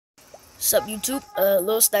Sup YouTube,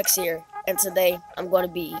 Lil Stacks here, and today I'm going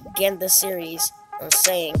to be beginning the series on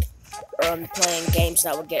saying or on playing games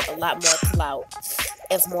that would get a lot more clout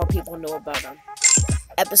if more people knew about them.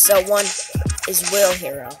 Episode 1 is Will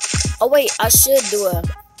Hero. Oh wait, I should do a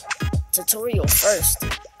tutorial first,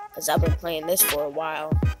 because I've been playing this for a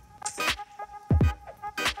while.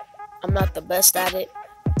 I'm not the best at it.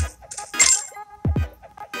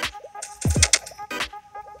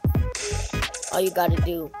 All you gotta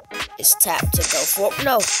do is tap to go for.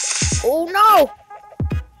 No! Oh no!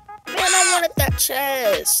 Man, I wanted that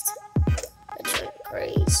chest. That's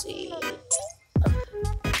crazy.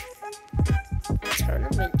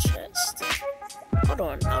 Tournament chest. Hold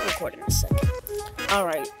on, I'll record in a second.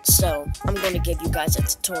 Alright, so I'm gonna give you guys a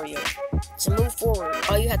tutorial. To move forward,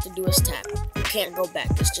 all you have to do is tap. You can't go back.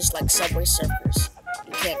 It's just like Subway Surfers.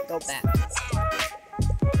 You can't go back.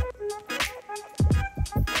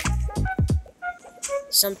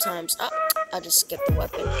 Sometimes, I just skip the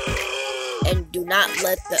weapon. And do not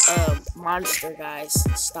let the monster guys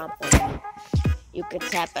stomp on you. You can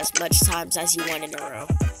tap as much times as you want in a row.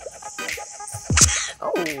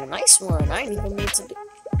 Oh, nice one. I didn't even mean to do.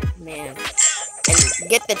 Man. And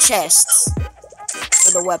get the chests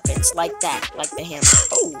for the weapons, like that, like the hammer.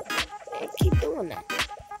 Oh, man, keep doing that.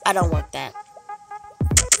 I don't want that.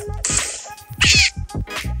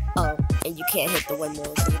 Oh, and you can't hit the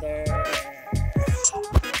windmills either.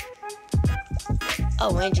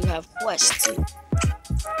 Oh, and you have quests too.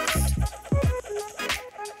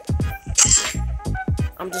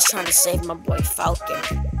 I'm just trying to save my boy Falcon.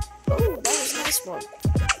 Oh, that was a nice one.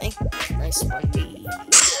 Thank you. Nice one, me.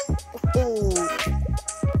 Ooh.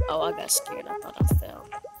 Oh, I got scared. I thought I fell.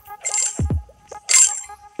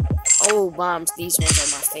 Oh, bombs. These ones are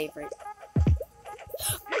my favorite.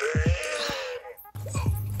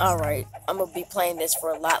 Alright, I'm gonna be playing this for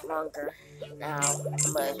a lot longer. Now,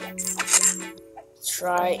 I'm gonna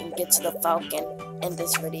try and get to the Falcon in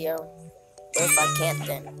this video. Or if I can't,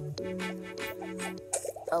 then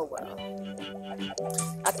oh well.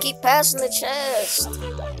 I keep passing the chest.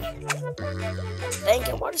 Dang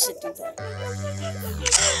it, why does it do that?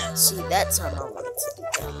 See, that time I wanted to do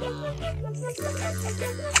that.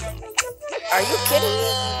 Are you kidding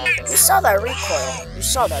me? You saw that recoil. You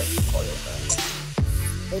saw that recoil, bro.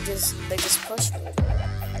 They just pushed me.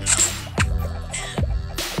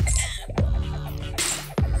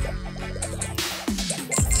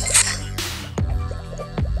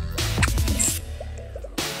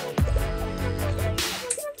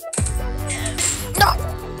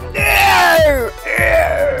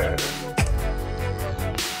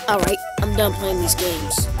 Alright, I'm done playing these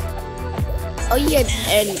games. Oh yeah,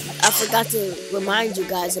 and I forgot to remind you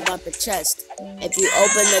guys about the chest. If you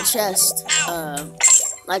open the chest,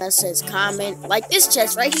 like I says, comment, like this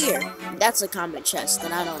chest right here. That's a common chest,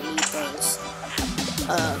 and I don't need those.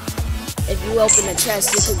 If you open the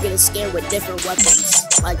chest, you can get a skin with different weapons,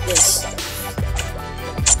 like this.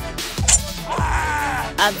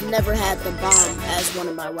 I've never had the bomb as one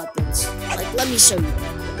of my weapons. Like, let me show you.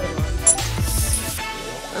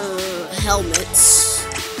 Helmets.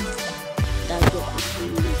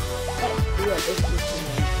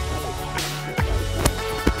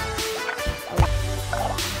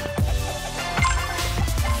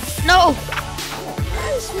 No!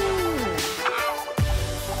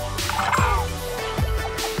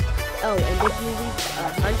 Oh, and if you reach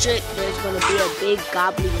 100, there's gonna be a big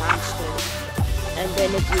goblin monster. And then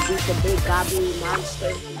if you beat the big goblin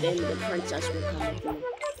monster, then the princess will come with you.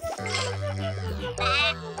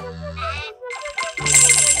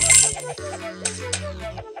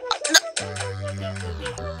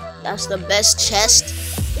 That's the best chest.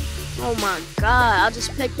 Oh my god, I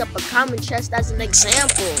just picked up a common chest as an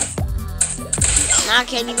example. Now I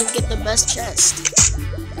can't even get the best chest.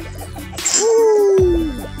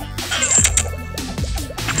 Woo!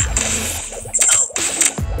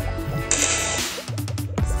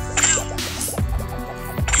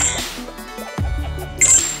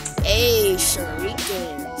 Hey,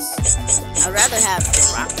 shurikens. I'd rather have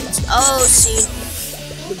the rockets. Oh, see,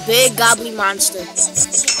 the big goblin monster.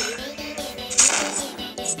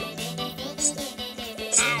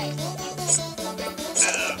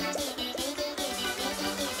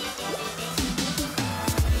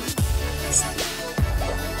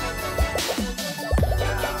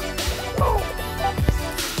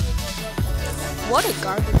 What a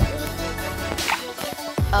garbage.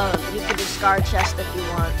 You can discard chest if you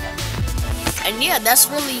want. And yeah, that's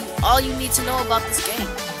really all you need to know about this game.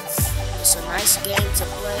 It's a nice game to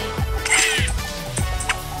play.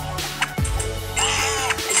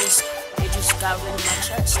 They just got rid of my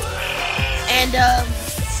chest. And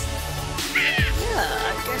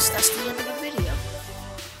yeah, I guess that's the end of the